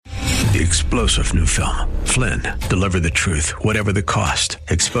The explosive new film, Flynn, deliver the truth, whatever the cost,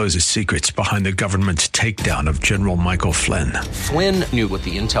 exposes secrets behind the government's takedown of General Michael Flynn. Flynn knew what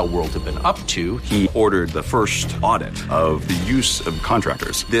the intel world had been up to. He ordered the first audit of the use of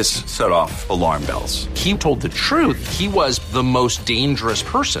contractors. This set off alarm bells. He told the truth. He was the most dangerous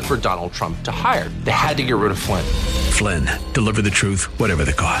person for Donald Trump to hire. They had to get rid of Flynn. Flynn, deliver the truth, whatever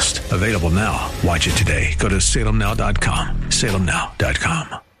the cost. Available now. Watch it today. Go to salemnow.com.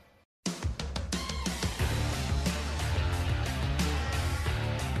 salemnow.com.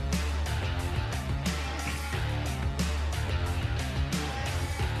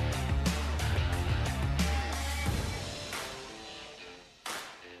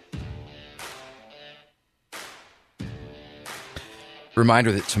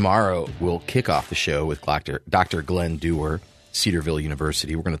 Reminder that tomorrow we'll kick off the show with Dr. Glenn Dewar, Cedarville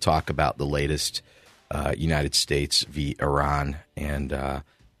University. We're going to talk about the latest United States v. Iran and the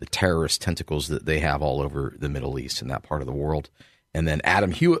terrorist tentacles that they have all over the Middle East and that part of the world. And then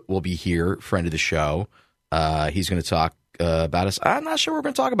Adam Hewitt will be here, friend of the show. He's going to talk about us. I'm not sure what we're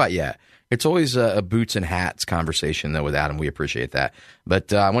going to talk about yet. It's always a boots and hats conversation, though, with Adam. We appreciate that.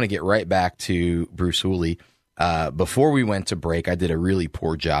 But I want to get right back to Bruce Hooley. Before we went to break, I did a really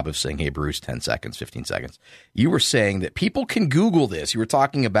poor job of saying, hey, Bruce, 10 seconds, 15 seconds. You were saying that people can Google this. You were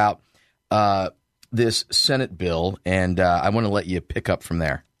talking about this Senate bill, and I want to let you pick up from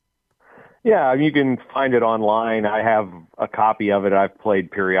there. Yeah, you can find it online. I have a copy of it I've played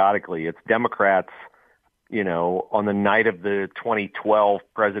periodically. It's Democrats, on the night of the 2012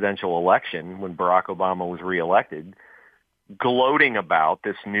 presidential election when Barack Obama was reelected, gloating about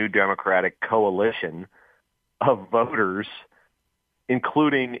this new Democratic coalition of voters,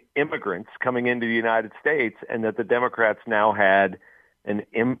 including immigrants coming into the United States, and that the Democrats now had an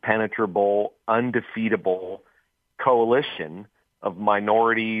impenetrable, undefeatable coalition of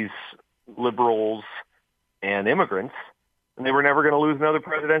minorities, liberals, and immigrants, and they were never going to lose another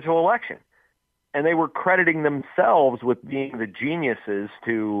presidential election. And they were crediting themselves with being the geniuses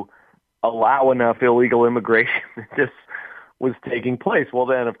to allow enough illegal immigration that this was taking place. Well,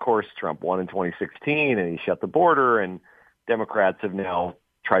 then, of course, Trump won in 2016, and he shut the border, and Democrats have now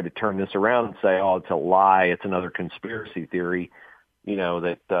tried to turn this around and say, oh, it's a lie, it's another conspiracy theory,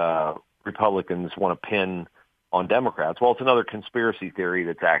 that Republicans want to pin on Democrats. Well, it's another conspiracy theory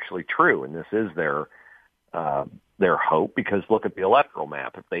that's actually true, and this is their hope, because look at the electoral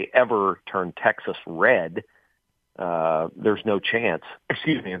map. If they ever turn Texas red, there's no chance.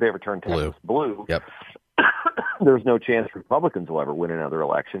 Excuse me, if they ever turn Texas blue, yep. There's no chance Republicans will ever win another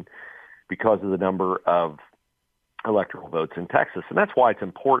election because of the number of electoral votes in Texas. And that's why it's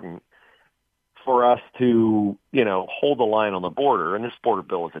important for us to, hold the line on the border. And this border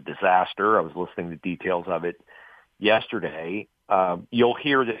bill is a disaster. I was listening to details of it yesterday. You'll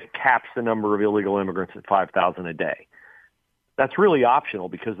hear that it caps the number of illegal immigrants at 5,000 a day. That's really optional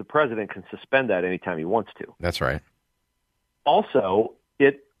because the president can suspend that anytime he wants to. That's right. Also,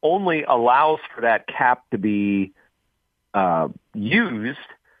 it only allows for that cap to be used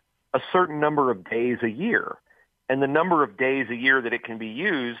a certain number of days a year. And the number of days a year that it can be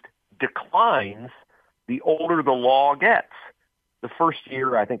used declines the older the law gets. The first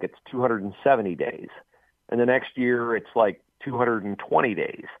year, I think it's 270 days. And the next year, it's like 220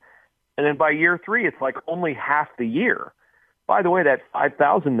 days. And then by year 3, it's like only half the year. By the way, that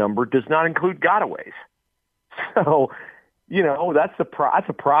 5,000 number does not include gotaways. So, that's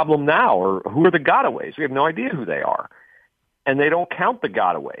a problem now. Or who are the gotaways? We have no idea who they are. And they don't count the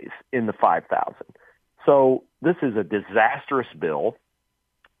gotaways in the 5,000. So this is a disastrous bill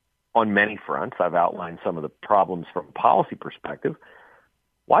on many fronts. I've outlined some of the problems from a policy perspective.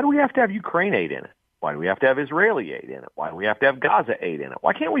 Why do we have to have Ukraine aid in it? Why do we have to have Israeli aid in it? Why do we have to have Gaza aid in it?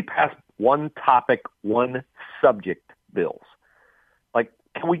 Why can't we pass one topic, one subject bills? Like,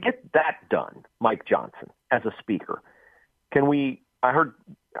 can we get that done, Mike Johnson, as a speaker? I heard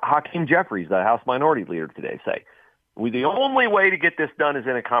Hakeem Jeffries, the House Minority Leader today, say, the only way to get this done is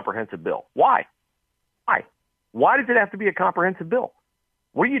in a comprehensive bill. Why? Why does it have to be a comprehensive bill?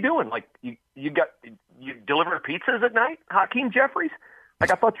 What are you doing? Like, you deliver pizzas at night, Hakeem Jeffries?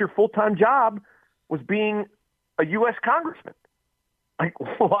 Like, I thought your full-time job was being a U.S. congressman. Like,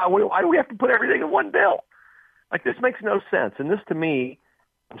 why do we have to put everything in one bill? Like, this makes no sense. And this, to me,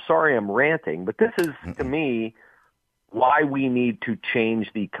 I'm sorry I'm ranting, but this is, to me, why we need to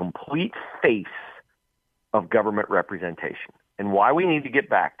change the complete face of government representation, and why we need to get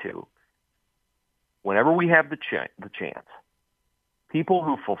back to, whenever we have the chance, people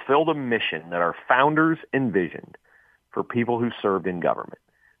who fulfill the mission that our founders envisioned for people who served in government.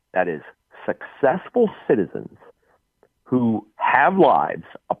 That is, successful citizens who have lives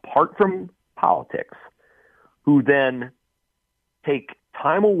apart from politics, who then take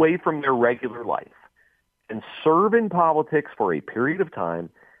time away from their regular life and serve in politics for a period of time,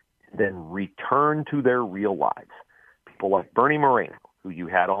 then return to their real lives. People like Bernie Moreno, who you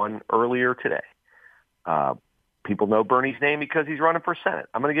had on earlier today. People know Bernie's name because he's running for Senate.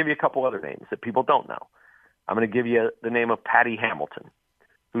 I'm going to give you a couple other names that people don't know. I'm going to give you the name of Patty Hamilton,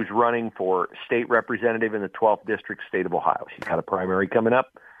 who's running for state representative in the 12th District, state of Ohio. She's got a primary coming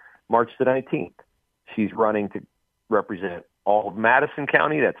up March the 19th. She's running to represent all of Madison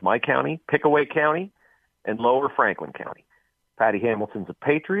County, that's my county, Pickaway County, and Lower Franklin County. Patty Hamilton's a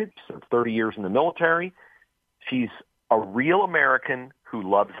patriot. She served 30 years in the military. She's a real American who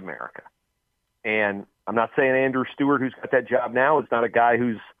loves America. And I'm not saying Andrew Stewart, who's got that job now, is not a guy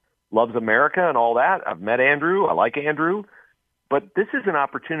who loves America and all that. I've met Andrew. I like Andrew. But this is an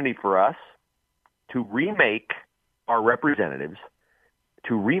opportunity for us to remake our representatives,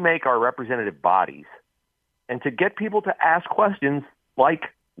 to remake our representative bodies, and to get people to ask questions like,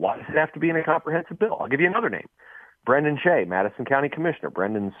 why does it have to be in a comprehensive bill? I'll give you another name. Brendan Shea, Madison County Commissioner.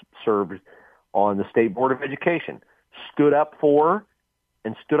 Brendan's served on the State Board of Education, stood up for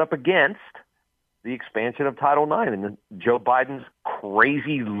and stood up against the expansion of Title IX and Joe Biden's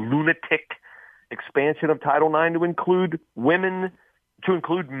crazy lunatic expansion of Title IX to include women, to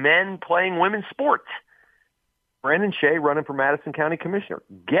include men playing women's sports. Brendan Shea running for Madison County Commissioner.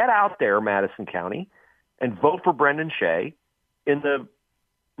 Get out there, Madison County, and vote for Brendan Shea in the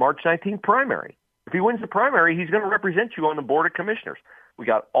March 19th primary. If he wins the primary, he's going to represent you on the Board of Commissioners. We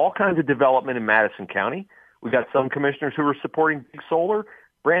got all kinds of development in Madison County. We got some commissioners who are supporting big solar.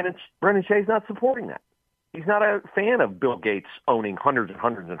 Brendan Shea's not supporting that. He's not a fan of Bill Gates owning hundreds and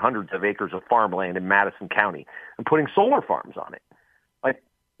hundreds and hundreds of acres of farmland in Madison County and putting solar farms on it. Like,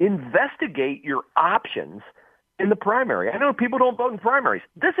 investigate your options in the primary. I know people don't vote in primaries.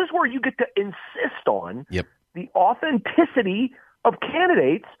 This is where you get to insist on the authenticity of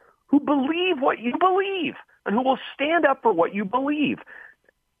candidates who believe what you believe and who will stand up for what you believe.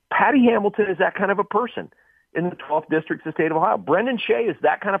 Patty Hamilton is that kind of a person in the 12th District of the state of Ohio. Brendan Shea is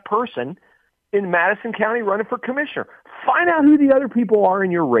that kind of person in Madison County running for commissioner. Find out who the other people are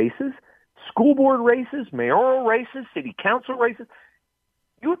in your races, school board races, mayoral races, city council races.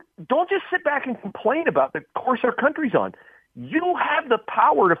 You don't just sit back and complain about the course our country's on. You have the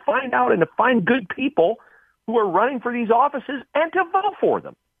power to find out and to find good people who are running for these offices and to vote for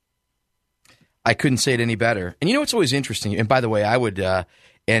them. I couldn't say it any better. And you know what's always interesting? And by the way, I would,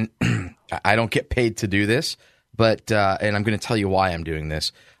 and I don't get paid to do this, but, and I'm going to tell you why I'm doing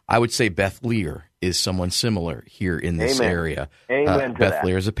this. I would say Beth Lear is someone similar here in this area. Amen to Beth that.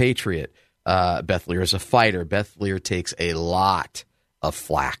 Lear is a patriot. Beth Lear is a fighter. Beth Lear takes a lot of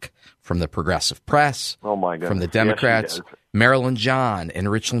flack from the progressive press, from the Democrats. Yes, Marilyn John in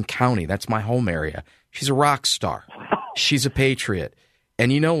Richland County, that's my home area. She's a rock star. She's a patriot.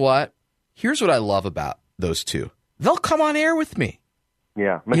 And you know what? Here's what I love about those two. They'll come on air with me.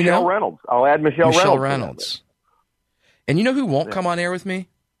 Yeah, Michelle Reynolds. I'll add Michelle Reynolds. And you know who won't come on air with me?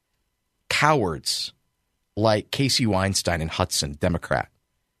 Cowards like Casey Weinstein and Hudson, Democrat.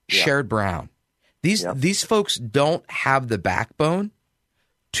 Yeah. Sherrod Brown. These folks don't have the backbone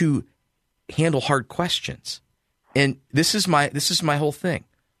to handle hard questions. And this is my whole thing.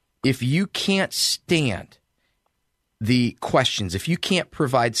 If you can't stand the questions, if you can't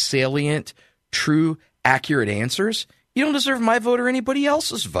provide salient, true, accurate answers, you don't deserve my vote or anybody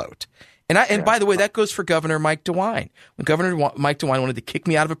else's vote. And by the way, that goes for Governor Mike DeWine. When Governor Mike DeWine wanted to kick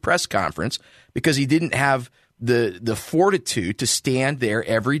me out of a press conference because he didn't have the fortitude to stand there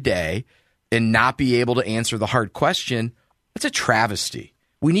every day and not be able to answer the hard question, that's a travesty.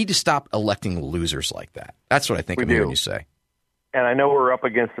 We need to stop electing losers like that. That's what I think I'm hearing you say. And I know we're up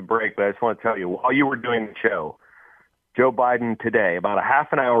against the break, but I just want to tell you, while you were doing the show, Joe Biden today, about a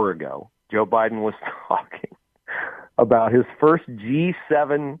half an hour ago, Joe Biden was talking about his first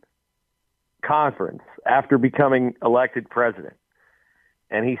G7 conference after becoming elected president.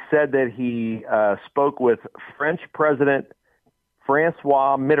 And he said that he spoke with French President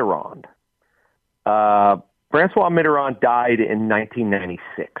Francois Mitterrand. Francois Mitterrand died in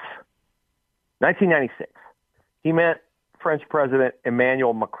 1996. 1996. He meant French President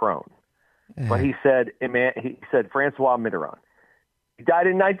Emmanuel Macron. But he said Francois Mitterrand. He died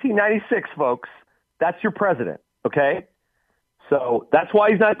in 1996, folks. That's your president, okay? So that's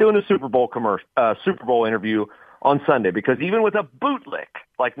why he's not doing a Super Bowl interview on Sunday, because even with a bootlick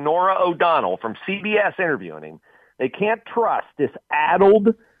like Nora O'Donnell from CBS interviewing him, they can't trust this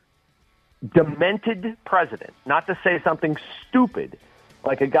addled, demented president not to say something stupid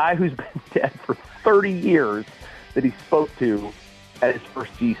like a guy who's been dead for 30 years that he spoke to at his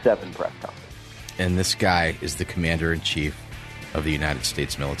first G7 press conference. And this guy is the Commander-in-Chief of the United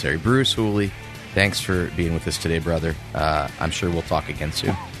States military. Bruce Hooley, thanks for being with us today, brother. I'm sure we'll talk again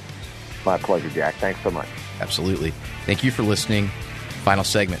soon. My pleasure, Jack. Thanks so much. Absolutely. Thank you for listening. Final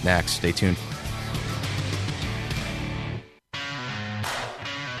segment next. Stay tuned.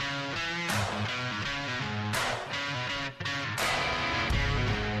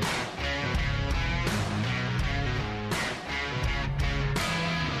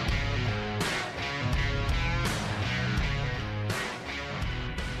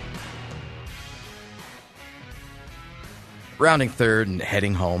 Rounding third and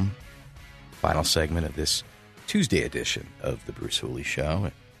heading home. Final segment of this Tuesday edition of the Bruce Hooley Show.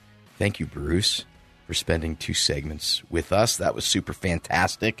 Thank you, Bruce, for spending 2 segments with us. That was super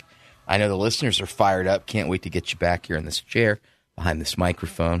fantastic. I know the listeners are fired up. Can't wait to get you back here in this chair behind this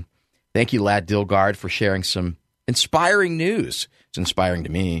microphone. Thank you, Lad Dilgard, for sharing some inspiring news. It's inspiring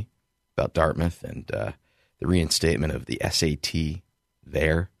to me about Dartmouth and the reinstatement of the SAT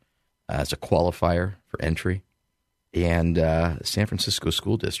there as a qualifier for entry. And San Francisco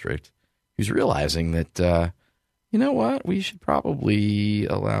School District, who's realizing that, you know what, we should probably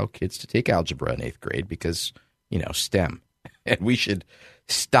allow kids to take algebra in 8th grade because, STEM. And we should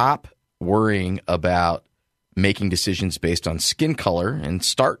stop worrying about making decisions based on skin color and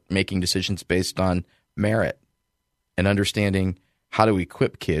start making decisions based on merit and understanding how to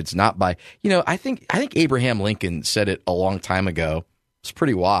equip kids, not by, I think Abraham Lincoln said it a long time ago. It's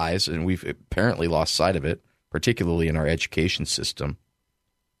pretty wise, and we've apparently lost sight of it, particularly in our education system.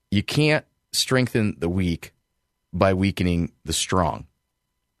 You can't strengthen the weak by weakening the strong.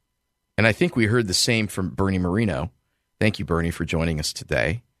 And I think we heard the same from Bernie Marino. Thank you, Bernie, for joining us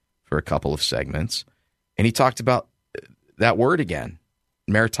today for a couple of segments. And he talked about that word again,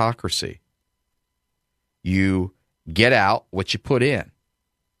 meritocracy. You get out what you put in.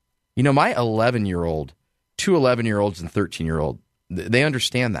 My 11-year-old, 2 11-year-olds and 13-year-old, they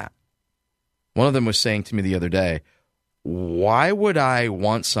understand that. One of them was saying to me the other day, why would I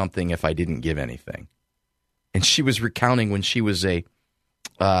want something if I didn't give anything? And she was recounting when she was in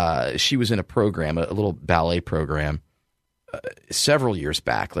a program, a little ballet program, several years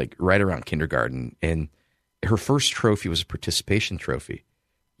back, like right around kindergarten. And her first trophy was a participation trophy.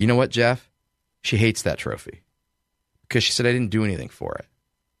 You know what, Jeff? She hates that trophy because she said, I didn't do anything for it.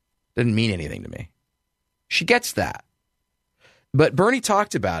 Didn't mean anything to me. She gets that. But Bernie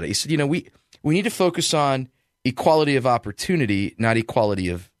talked about it. He said, we need to focus on equality of opportunity, not equality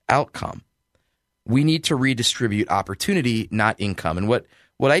of outcome. We need to redistribute opportunity, not income. And what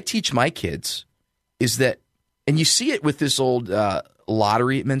I teach my kids is that, and you see it with this old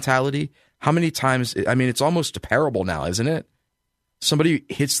lottery mentality, how many times, it's almost a parable now, isn't it? Somebody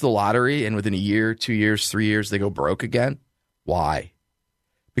hits the lottery and within a year, 2 years, 3 years, they go broke again. Why?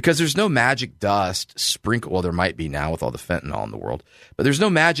 Because there's no magic dust sprinkled. Well, there might be now with all the fentanyl in the world, but there's no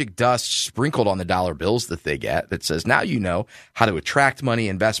magic dust sprinkled on the dollar bills that they get that says, now you know how to attract money,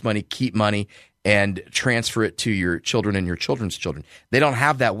 invest money, keep money, and transfer it to your children and your children's children. They don't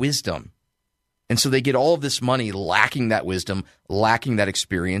have that wisdom. And so they get all of this money lacking that wisdom, lacking that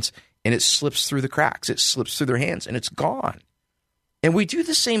experience, and it slips through the cracks. It slips through their hands, and it's gone. And we do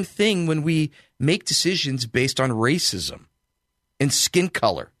the same thing when we make decisions based on racism and skin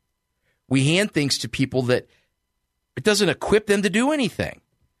color. We hand things to people that it doesn't equip them to do anything.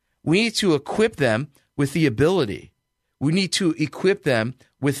 We need to equip them with the ability. We need to equip them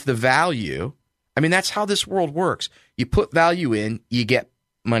with the value. That's how this world works. You put value in, you get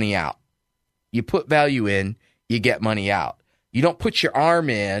money out. You put value in, you get money out. You don't put your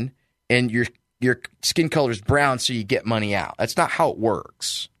arm in and your skin color is brown so you get money out. That's not how it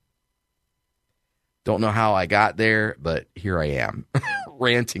works. Don't know how I got there, but here I am,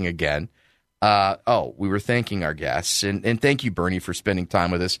 ranting again. We were thanking our guests, and thank you, Bernie, for spending time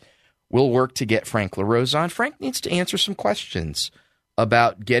with us. We'll work to get Frank LaRose on. Frank needs to answer some questions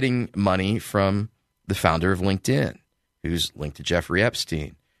about getting money from the founder of LinkedIn, who's linked to Jeffrey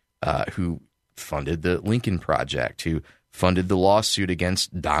Epstein, who funded the Lincoln Project, who funded the lawsuit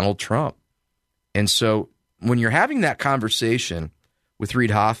against Donald Trump. And so when you're having that conversation with Reid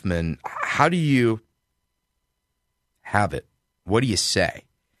Hoffman, how do you have it? What do you say?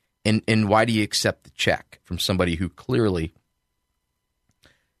 And why do you accept the check from somebody who clearly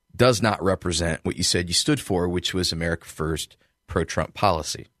does not represent what you said you stood for, which was America First, pro-Trump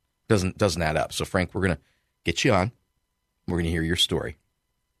policy? Doesn't add up. So, Frank, we're going to get you on. We're going to hear your story.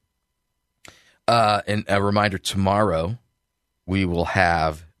 And a reminder, tomorrow we will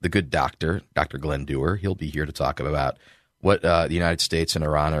have the good doctor, Dr. Glenn Dewar. He'll be here to talk about what the United States and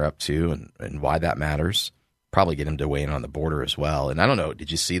Iran are up to and why that matters. probably get him to weigh in on the border as well. And I don't know,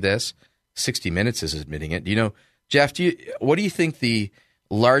 did you see this? 60 Minutes is admitting it. Do you know, Jeff, what do you think the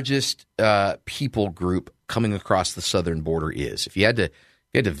largest people group coming across the southern border is? If you had to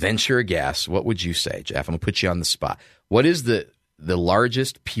venture a guess, what would you say, Jeff? I'm going to put you on the spot. What is the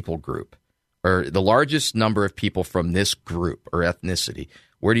largest people group, or the largest number of people from this group or ethnicity?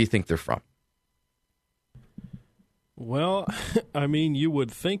 Where do you think they're from? Well, I mean, you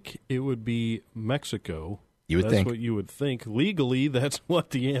would think it would be Mexico. That's what you would think. Legally, that's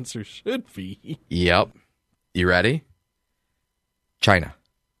what the answer should be. Yep. You ready? China.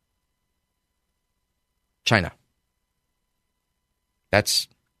 That's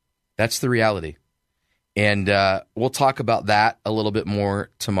the reality. And we'll talk about that a little bit more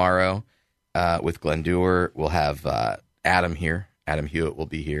tomorrow with Glenn Dewar. We'll have Adam here. Adam Hewitt will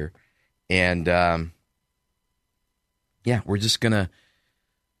be here. And, we're just going to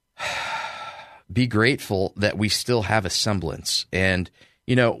be grateful that we still have a semblance. And,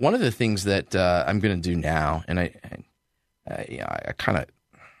 one of the things that I'm going to do now, and I kind of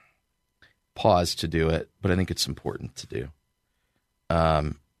paused to do it, but I think it's important to do.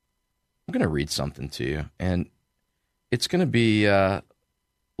 I'm going to read something to you, and it's going to be a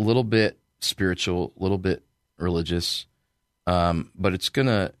little bit spiritual, a little bit religious, but it's going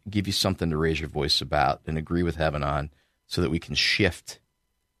to give you something to raise your voice about and agree with heaven on so that we can shift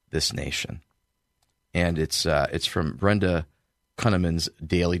this nation. And it's from Brenda Kunneman's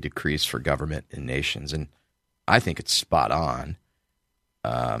Daily Decrees for Government and Nations, and I think it's spot on.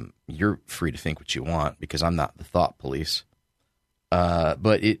 You're free to think what you want because I'm not the thought police.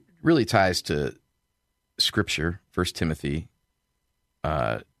 But it really ties to Scripture, 1 Timothy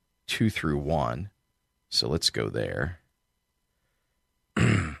 2-1. So let's go there.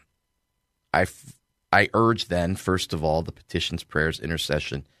 I urge then, first of all, the petitions, prayers,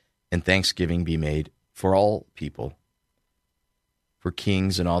 intercession, and thanksgiving be made for all people, for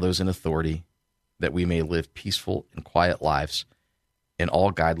kings and all those in authority, that we may live peaceful and quiet lives in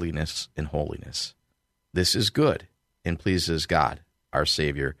all godliness and holiness. This is good and pleases God, our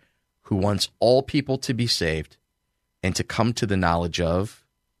Savior, who wants all people to be saved and to come to the knowledge of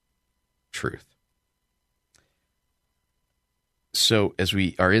truth. So as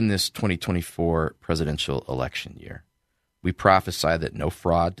we are in this 2024 presidential election year, we prophesy that no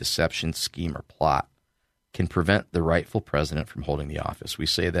fraud, deception, scheme, or plot can prevent the rightful president from holding the office. We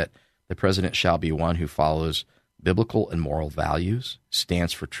say that the president shall be one who follows biblical and moral values,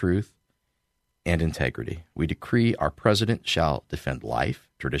 stands for truth and integrity. We decree our president shall defend life,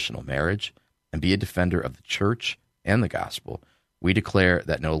 traditional marriage, and be a defender of the church and the gospel. We declare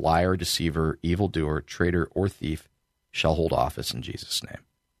that no liar, deceiver, evildoer, traitor, or thief shall hold office in Jesus' name.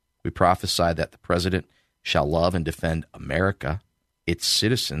 We prophesy that the president shall love and defend America, its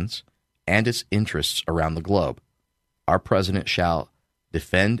citizens, and its interests around the globe. Our president shall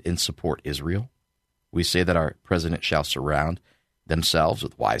defend and support Israel. We say that our president shall surround themselves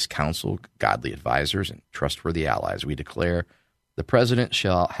with wise counsel, godly advisors, and trustworthy allies. We declare the president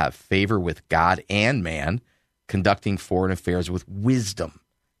shall have favor with God and man, conducting foreign affairs with wisdom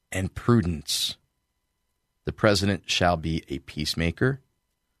and prudence. The president shall be a peacemaker,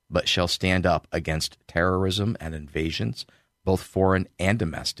 but shall stand up against terrorism and invasions, both foreign and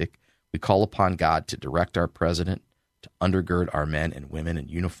domestic. We call upon God to direct our president to undergird our men and women in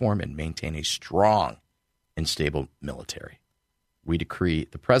uniform and maintain a strong and stable military. We decree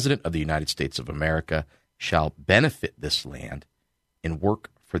the President of the United States of America shall benefit this land and work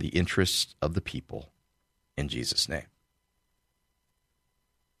for the interests of the people in Jesus' name.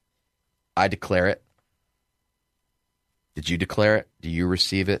 I declare it. Did you declare it? Do you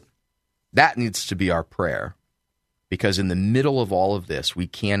receive it? That needs to be our prayer, because in the middle of all of this, we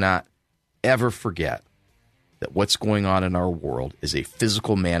cannot ever forget that what's going on in our world is a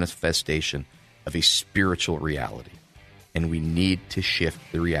physical manifestation of a spiritual reality. And we need to shift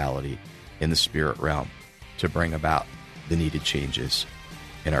the reality in the spirit realm to bring about the needed changes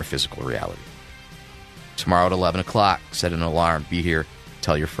in our physical reality. Tomorrow at 11 o'clock, set an alarm, be here,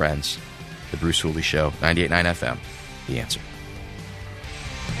 tell your friends. The Bruce Hooley Show, 98.9 FM, The Answer.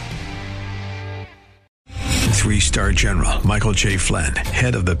 3-star General Michael J. Flynn,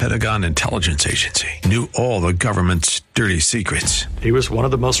 head of the Pentagon Intelligence Agency, knew all the government's dirty secrets. He was one of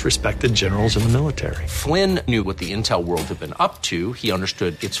the most respected generals in the military. Flynn knew what the intel world had been up to. He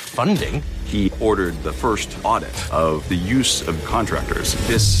understood its funding. He ordered the first audit of the use of contractors.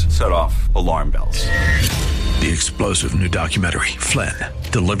 This set off alarm bells. The explosive new documentary, Flynn,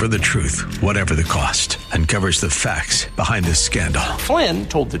 Deliver the Truth, Whatever the Cost, uncovers the facts behind this scandal. Flynn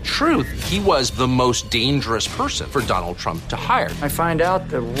told the truth. He was the most dangerous person for Donald Trump to hire. I find out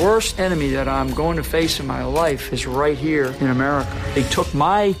the worst enemy that I'm going to face in my life is right here in America. They took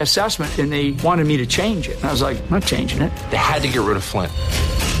my assessment and they wanted me to change it. And I was like, I'm not changing it. They had to get rid of Flynn.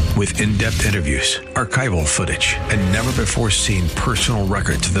 With in-depth interviews, archival footage, and never-before-seen personal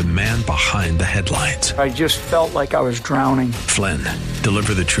records of the man behind the headlines. I just felt like I was drowning. Flynn,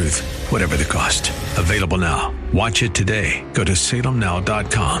 Deliver the Truth, Whatever the Cost. Available now. Watch it today. Go to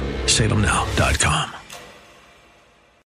salemnow.com. salemnow.com.